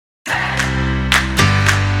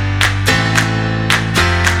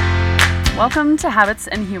Welcome to Habits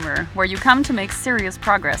and Humor, where you come to make serious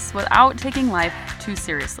progress without taking life too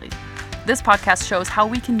seriously. This podcast shows how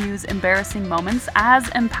we can use embarrassing moments as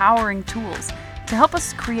empowering tools to help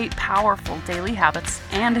us create powerful daily habits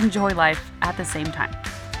and enjoy life at the same time.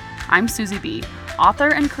 I'm Susie B., author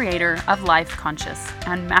and creator of Life Conscious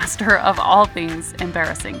and master of all things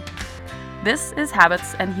embarrassing. This is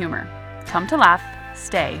Habits and Humor. Come to laugh,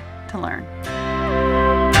 stay to learn.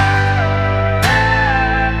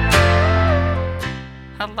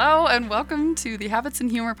 Hello and welcome to the Habits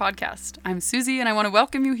and Humor podcast. I'm Susie and I want to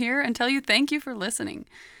welcome you here and tell you thank you for listening.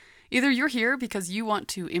 Either you're here because you want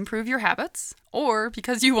to improve your habits or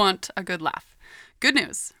because you want a good laugh. Good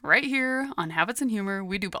news, right here on Habits and Humor,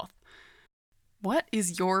 we do both. What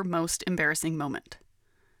is your most embarrassing moment?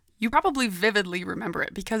 You probably vividly remember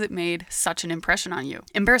it because it made such an impression on you.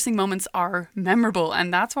 Embarrassing moments are memorable,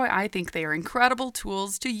 and that's why I think they are incredible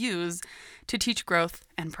tools to use to teach growth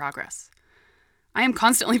and progress. I am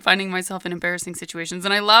constantly finding myself in embarrassing situations,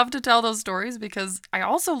 and I love to tell those stories because I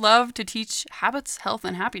also love to teach habits, health,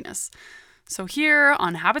 and happiness. So here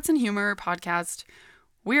on Habits and Humor podcast,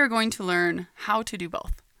 we are going to learn how to do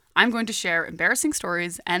both. I'm going to share embarrassing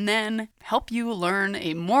stories and then help you learn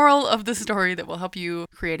a moral of the story that will help you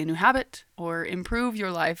create a new habit or improve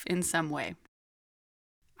your life in some way.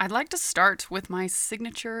 I'd like to start with my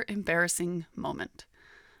signature embarrassing moment.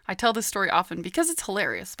 I tell this story often because it's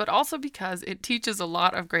hilarious, but also because it teaches a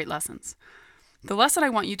lot of great lessons. The lesson I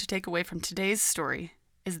want you to take away from today's story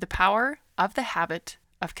is the power of the habit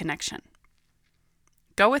of connection.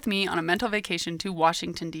 Go with me on a mental vacation to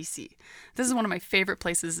Washington, D.C. This is one of my favorite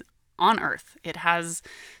places on earth. It has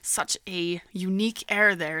such a unique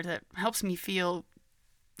air there that helps me feel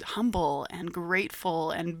humble and grateful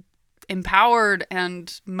and empowered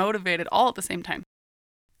and motivated all at the same time.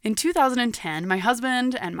 In 2010, my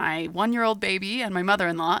husband and my 1-year-old baby and my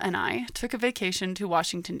mother-in-law and I took a vacation to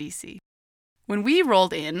Washington, D.C. When we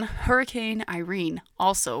rolled in, Hurricane Irene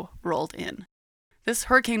also rolled in. This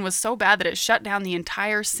hurricane was so bad that it shut down the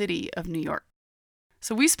entire city of New York.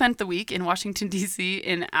 So we spent the week in Washington, D.C.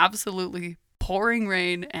 in absolutely pouring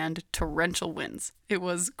rain and torrential winds. It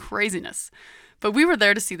was craziness. But we were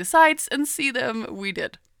there to see the sights, and see them we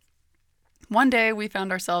did. One day, we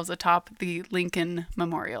found ourselves atop the Lincoln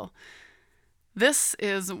Memorial. This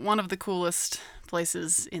is one of the coolest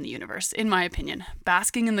places in the universe, in my opinion.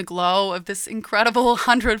 Basking in the glow of this incredible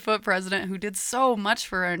 100-foot president who did so much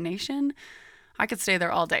for our nation, I could stay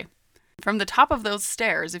there all day. From the top of those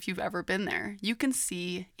stairs, if you've ever been there, you can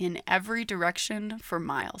see in every direction for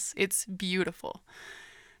miles. It's beautiful.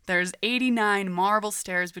 There's 89 marble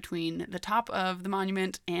stairs between the top of the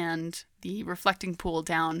monument and the reflecting pool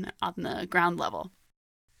down on the ground level.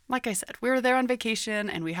 Like I said, we were there on vacation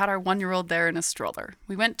and we had our 1-year-old there in a stroller.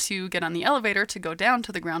 We went to get on the elevator to go down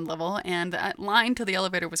to the ground level, and that line to the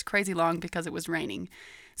elevator was crazy long because it was raining.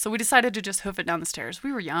 So we decided to just hoof it down the stairs.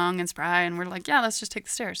 We were young and spry and we're like, yeah, let's just take the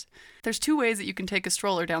stairs. There's 2 ways that you can take a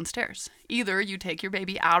stroller downstairs. Either you take your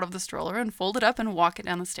baby out of the stroller and fold it up and walk it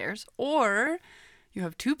down the stairs, or you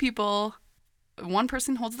have 2 people, one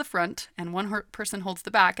person holds the front and one person holds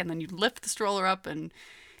the back, and then you lift the stroller up and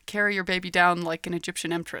carry your baby down like an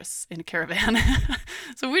Egyptian empress in a caravan.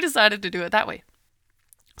 So we decided to do it that way.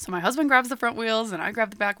 So my husband grabs the front wheels and I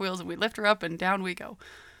grab the back wheels and we lift her up and down we go.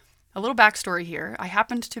 A little backstory here. I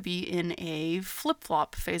happened to be in a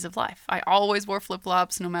flip-flop phase of life. I always wore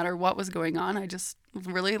flip-flops no matter what was going on. I just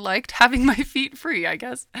really liked having my feet free, I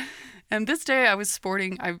guess. And this day I was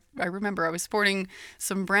sporting, I remember I was sporting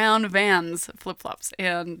some brown Vans flip-flops.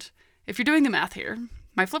 And if you're doing the math here,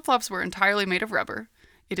 my flip-flops were entirely made of rubber.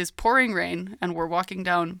 It is pouring rain and we're walking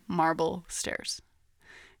down marble stairs.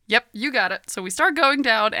 Yep, you got it. So we start going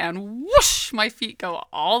down and whoosh, my feet go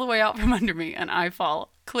all the way out from under me and I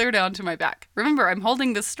fall clear down to my back. Remember, I'm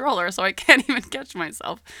holding this stroller so I can't even catch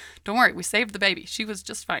myself. Don't worry, we saved the baby. She was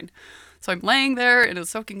just fine. So I'm laying there in a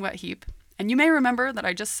soaking wet heap. And you may remember that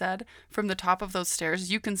I just said from the top of those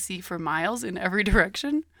stairs, you can see for miles in every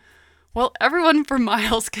direction. Well, everyone for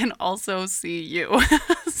miles can also see you.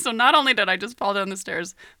 So not only did I just fall down the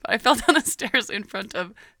stairs, but I fell down the stairs in front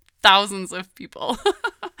of thousands of people.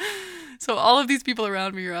 So all of these people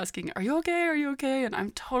around me are asking, are you okay? Are you okay? And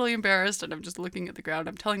I'm totally embarrassed and I'm just looking at the ground.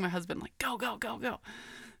 I'm telling my husband, like, go, go, go, go.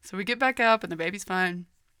 So we get back up and the baby's fine.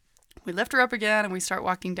 We lift her up again and we start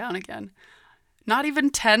walking down again. Not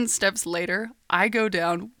even 10 steps later, I go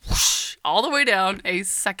down, whoosh, all the way down a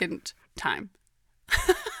second time.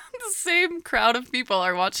 This the same crowd of people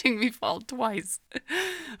are watching me fall twice.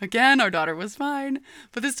 Again, our daughter was fine,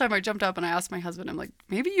 but this time I jumped up and I asked my husband, I'm like,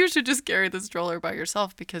 maybe you should just carry the stroller by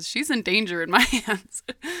yourself because she's in danger in my hands.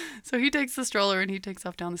 So he takes the stroller and he takes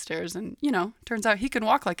off down the stairs and, turns out he can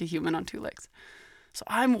walk like a human on two legs. So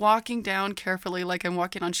I'm walking down carefully like I'm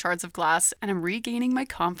walking on shards of glass and I'm regaining my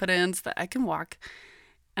confidence that I can walk.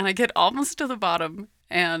 And I get almost to the bottom.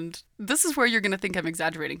 And this is where you're going to think I'm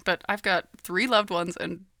exaggerating, but I've got 3 loved ones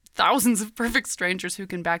and thousands of perfect strangers who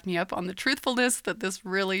can back me up on the truthfulness that this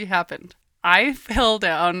really happened. I fell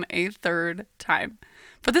down a 3rd time.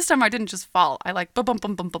 But this time I didn't just fall. I bump, bump,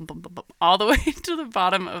 bump, bump, bump, bump, bump, all the way to the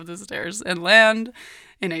bottom of the stairs and land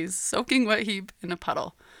in a soaking wet heap in a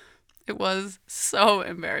puddle. It was so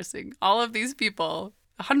embarrassing. All of these people,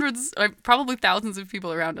 hundreds, probably thousands of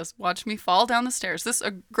people around us, watched me fall down the stairs. This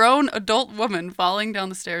a grown adult woman falling down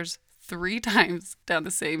the stairs 3 times down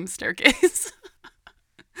the same staircase.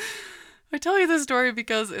 I tell you this story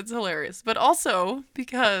because it's hilarious, but also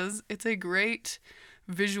because it's a great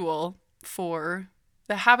visual for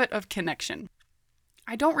the habit of connection.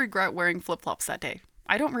 I don't regret wearing flip-flops that day.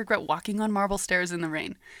 I don't regret walking on marble stairs in the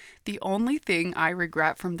rain. The only thing I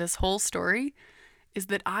regret from this whole story is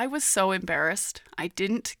that I was so embarrassed I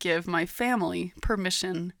didn't give my family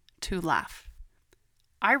permission to laugh.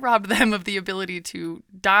 I robbed them of the ability to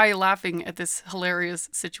die laughing at this hilarious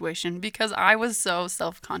situation because I was so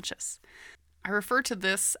self-conscious. I refer to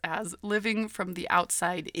this as living from the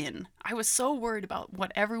outside in. I was so worried about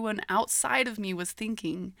what everyone outside of me was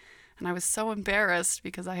thinking, and I was so embarrassed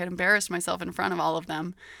because I had embarrassed myself in front of all of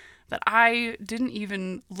them that I didn't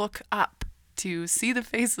even look up to see the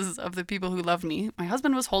faces of the people who loved me. My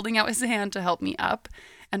husband was holding out his hand to help me up,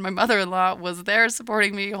 and my mother-in-law was there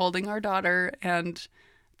supporting me, holding our daughter, and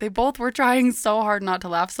they both were trying so hard not to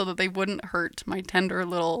laugh so that they wouldn't hurt my tender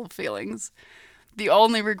little feelings. The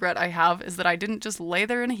only regret I have is that I didn't just lay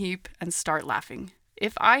there in a heap and start laughing.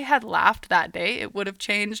 If I had laughed that day, it would have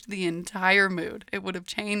changed the entire mood. It would have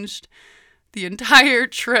changed the entire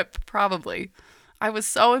trip, probably. I was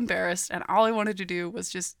so embarrassed, and all I wanted to do was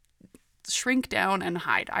just shrink down and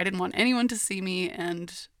hide. I didn't want anyone to see me,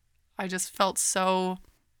 and I just felt so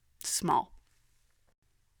small.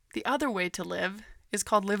 The other way to live is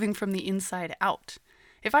called living from the inside out.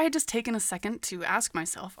 If I had just taken a second to ask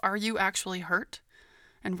myself, are you actually hurt?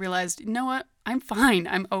 And realized, you know what? I'm fine.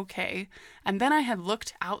 I'm okay. And then I had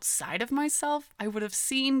looked outside of myself, I would have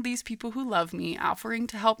seen these people who love me offering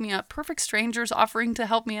to help me up, perfect strangers offering to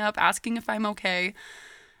help me up, asking if I'm okay.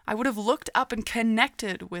 I would have looked up and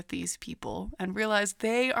connected with these people and realized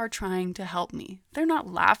they are trying to help me. They're not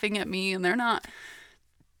laughing at me and they're not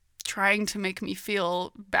trying to make me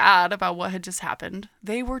feel bad about what had just happened.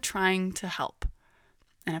 They were trying to help.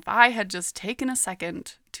 And if I had just taken a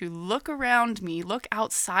second to look around me, look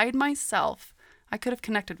outside myself, I could have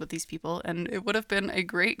connected with these people, and it would have been a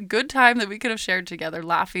great, good time that we could have shared together,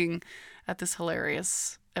 laughing at this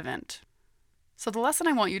hilarious event. So the lesson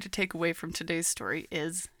I want you to take away from today's story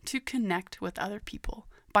is to connect with other people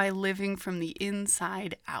by living from the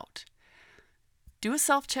inside out. Do a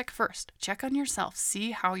self-check first. Check on yourself,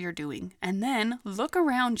 see how you're doing, and then look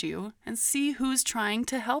around you and see who's trying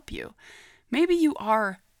to help you. Maybe you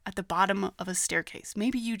are at the bottom of a staircase.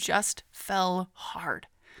 Maybe you just fell hard.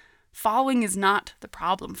 Falling is not the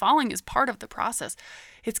problem. Falling is part of the process.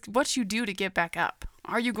 It's what you do to get back up.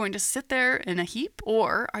 Are you going to sit there in a heap,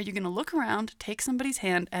 or are you going to look around, take somebody's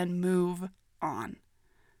hand, and move on?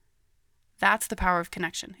 That's the power of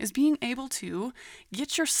connection, is being able to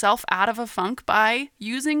get yourself out of a funk by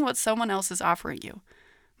using what someone else is offering you.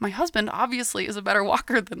 My husband obviously is a better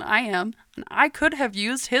walker than I am, and I could have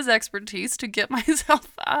used his expertise to get myself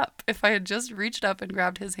up if I had just reached up and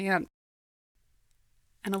grabbed his hand.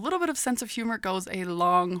 And a little bit of sense of humor goes a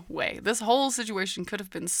long way. This whole situation could have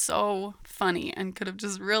been so funny and could have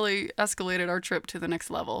just really escalated our trip to the next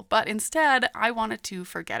level. But instead, I wanted to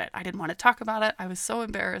forget it. I didn't want to talk about it. I was so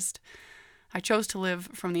embarrassed. I chose to live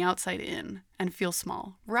from the outside in and feel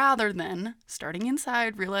small, rather than starting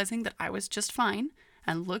inside, realizing that I was just fine,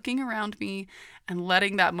 and looking around me and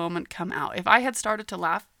letting that moment come out. If I had started to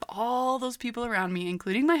laugh, all those people around me,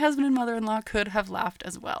 including my husband and mother-in-law, could have laughed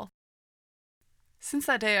as well. Since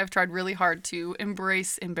that day, I've tried really hard to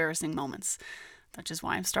embrace embarrassing moments. That's just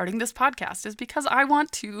why I'm starting this podcast, is because I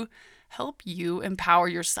want to help you empower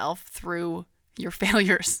yourself through your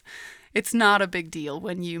failures. It's not a big deal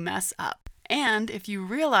when you mess up. And if you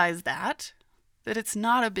realize that it's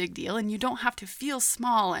not a big deal and you don't have to feel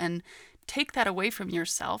small and take that away from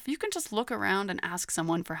yourself, you can just look around and ask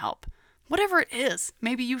someone for help. Whatever it is,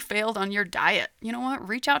 maybe you failed on your diet. You know what?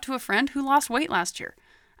 Reach out to a friend who lost weight last year.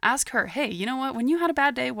 Ask her, hey, you know what? When you had a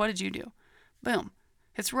bad day, what did you do? Boom.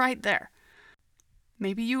 It's right there.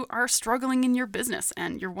 Maybe you are struggling in your business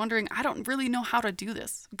and you're wondering, I don't really know how to do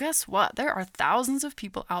this. Guess what? There are thousands of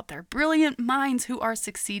people out there, brilliant minds who are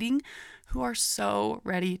succeeding, who are so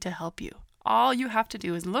ready to help you. All you have to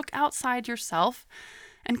do is look outside yourself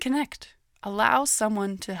and connect. Allow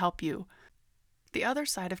someone to help you. The other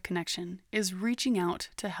side of connection is reaching out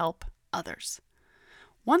to help others.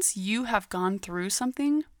 Once you have gone through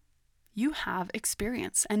something, you have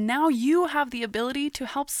experience, and now you have the ability to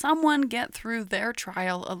help someone get through their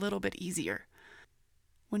trial a little bit easier.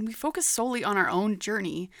 When we focus solely on our own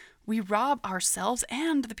journey, we rob ourselves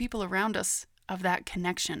and the people around us of that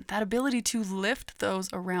connection, that ability to lift those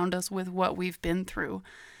around us with what we've been through.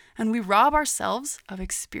 And we rob ourselves of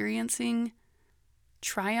experiencing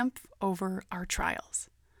triumph over our trials.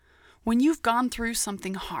 When you've gone through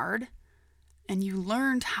something hard and you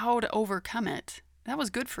learned how to overcome it, that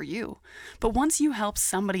was good for you. But once you help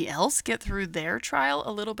somebody else get through their trial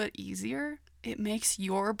a little bit easier, it makes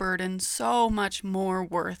your burden so much more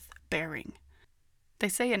worth bearing. They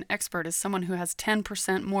say an expert is someone who has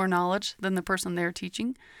 10% more knowledge than the person they're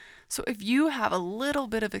teaching. So if you have a little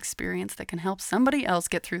bit of experience that can help somebody else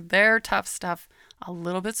get through their tough stuff a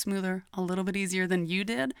little bit smoother, a little bit easier than you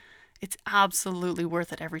did, it's absolutely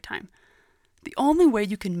worth it every time. The only way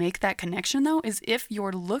you can make that connection, though, is if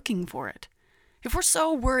you're looking for it. If we're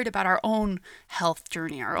so worried about our own health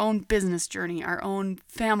journey, our own business journey, our own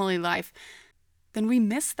family life, then we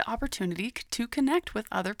miss the opportunity to connect with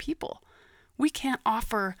other people. We can't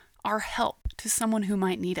offer our help to someone who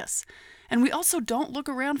might need us. And we also don't look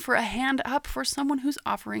around for a hand up for someone who's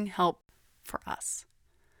offering help for us.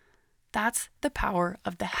 That's the power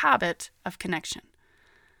of the habit of connection.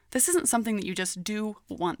 This isn't something that you just do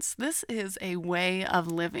once. This is a way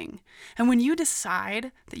of living. And when you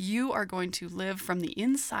decide that you are going to live from the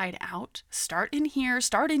inside out, start in here,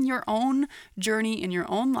 start in your own journey, in your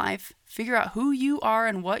own life, figure out who you are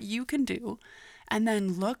and what you can do, and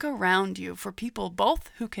then look around you for people both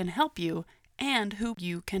who can help you and who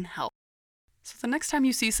you can help. So the next time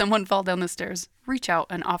you see someone fall down the stairs, reach out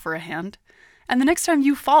and offer a hand. And the next time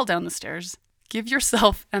you fall down the stairs, give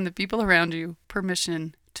yourself and the people around you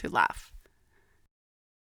permission to laugh.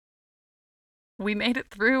 We made it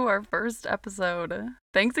through our first episode.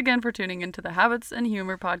 Thanks again for tuning into the Habits and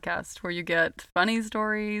Humor podcast, where you get funny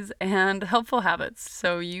stories and helpful habits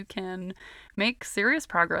so you can make serious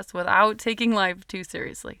progress without taking life too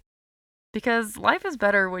seriously. Because life is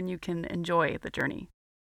better when you can enjoy the journey.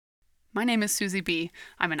 My name is Susie B.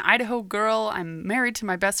 I'm an Idaho girl. I'm married to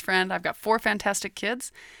my best friend. I've got 4 fantastic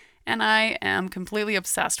kids, and I am completely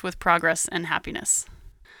obsessed with progress and happiness.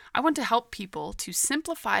 I want to help people to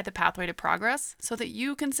simplify the pathway to progress so that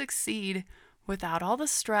you can succeed without all the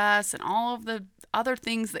stress and all of the other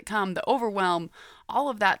things that come, the overwhelm, all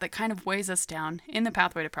of that kind of weighs us down in the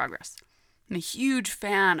pathway to progress. I'm a huge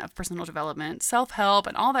fan of personal development, self-help,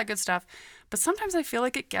 and all that good stuff, but sometimes I feel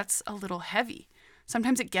like it gets a little heavy.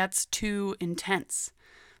 Sometimes it gets too intense.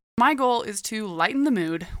 My goal is to lighten the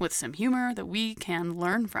mood with some humor that we can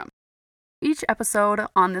learn from. Each episode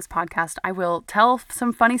on this podcast, I will tell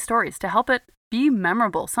some funny stories to help it be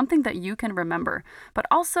memorable, something that you can remember, but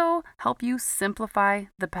also help you simplify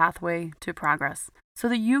the pathway to progress so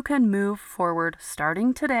that you can move forward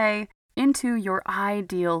starting today into your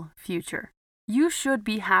ideal future. You should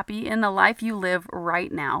be happy in the life you live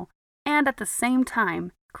right now, and at the same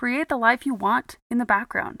time, create the life you want in the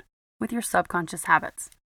background with your subconscious habits.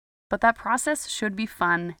 But that process should be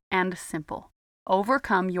fun and simple.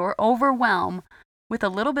 Overcome your overwhelm with a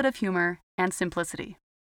little bit of humor and simplicity.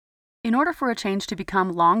 In order for a change to become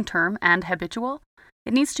long-term and habitual,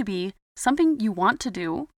 it needs to be something you want to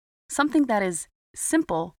do, something that is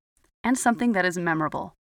simple, and something that is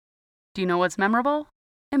memorable. Do you know what's memorable?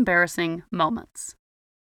 Embarrassing moments.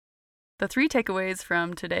 The 3 takeaways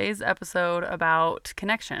from today's episode about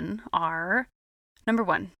connection are: number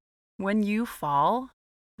 1, when you fall,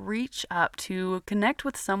 reach up to connect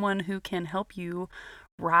with someone who can help you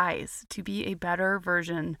rise to be a better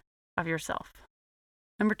version of yourself.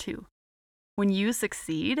 Number 2, when you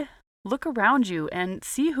succeed, look around you and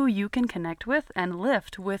see who you can connect with and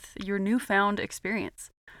lift with your newfound experience,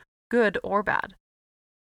 good or bad.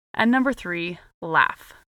 And number 3,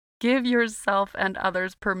 laugh. Give yourself and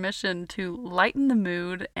others permission to lighten the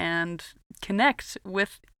mood and connect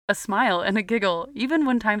with a smile and a giggle, even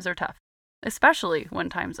when times are tough. Especially when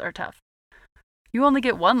times are tough. You only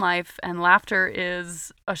get one life, and laughter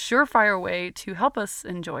is a surefire way to help us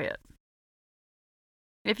enjoy it.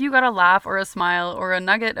 If you got a laugh or a smile or a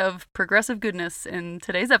nugget of progressive goodness in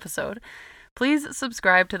today's episode, Please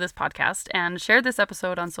subscribe to this podcast and share this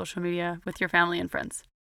episode on social media with your family and friends.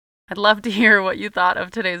 I'd love to hear what you thought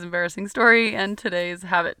of today's embarrassing story and today's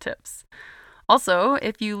habit tips. Also,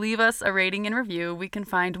 if you leave us a rating and review, we can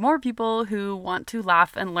find more people who want to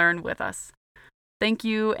laugh and learn with us. Thank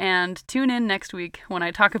you, and tune in next week when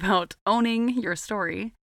I talk about owning your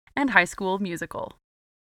story and High School Musical.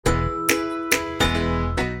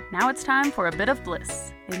 Now it's time for a bit of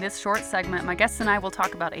bliss. In this short segment, my guests and I will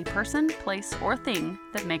talk about a person, place, or thing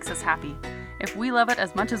that makes us happy. If we love it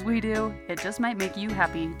as much as we do, it just might make you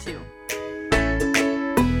happy too.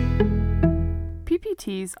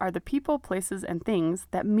 PPTs are the people, places, and things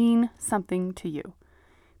that mean something to you.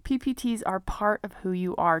 PPTs are part of who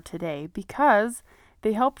you are today because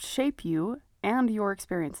they helped shape you and your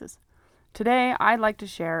experiences. Today, I'd like to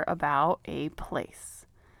share about a place.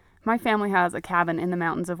 My family has a cabin in the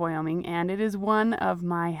mountains of Wyoming, and it is one of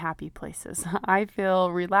my happy places. I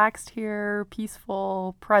feel relaxed here,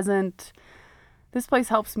 peaceful, present. This place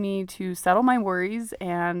helps me to settle my worries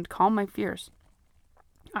and calm my fears.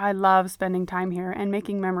 I love spending time here and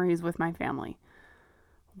making memories with my family.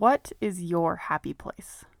 What is your happy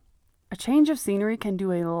place? A change of scenery can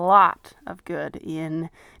do a lot of good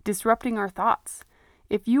in disrupting our thoughts.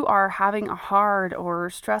 If you are having a hard or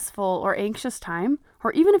stressful or anxious time,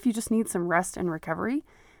 or even if you just need some rest and recovery,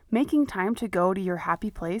 making time to go to your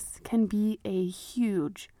happy place can be a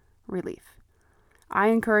huge relief. I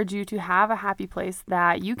encourage you to have a happy place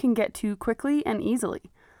that you can get to quickly and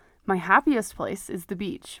easily. My happiest place is the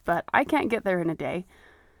beach, but I can't get there in a day.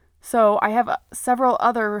 So I have several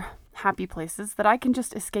other happy places that I can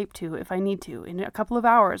just escape to if I need to in a couple of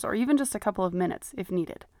hours or even just a couple of minutes if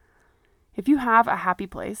needed. If you have a happy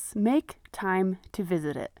place, make time to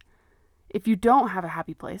visit it. If you don't have a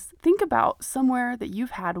happy place, think about somewhere that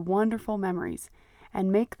you've had wonderful memories and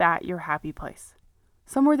make that your happy place.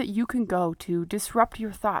 Somewhere that you can go to disrupt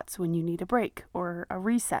your thoughts when you need a break or a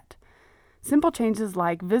reset. Simple changes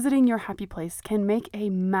like visiting your happy place can make a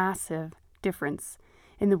massive difference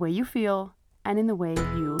in the way you feel and in the way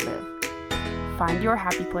you live. Find your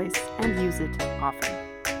happy place and use it often.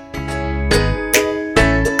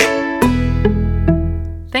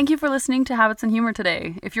 Thank you for listening to Habits and Humor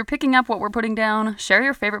today. If you're picking up what we're putting down, share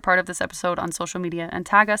your favorite part of this episode on social media and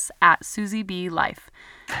tag us at SusieBLife.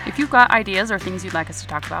 If you've got ideas or things you'd like us to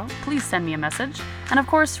talk about, please send me a message. And of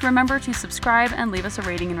course, remember to subscribe and leave us a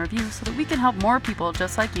rating and review so that we can help more people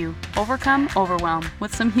just like you overcome overwhelm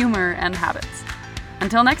with some humor and habits.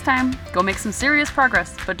 Until next time, go make some serious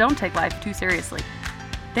progress, but don't take life too seriously.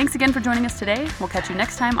 Thanks again for joining us today. We'll catch you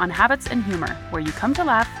next time on Habits and Humor, where you come to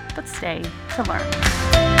laugh, but stay to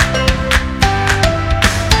learn.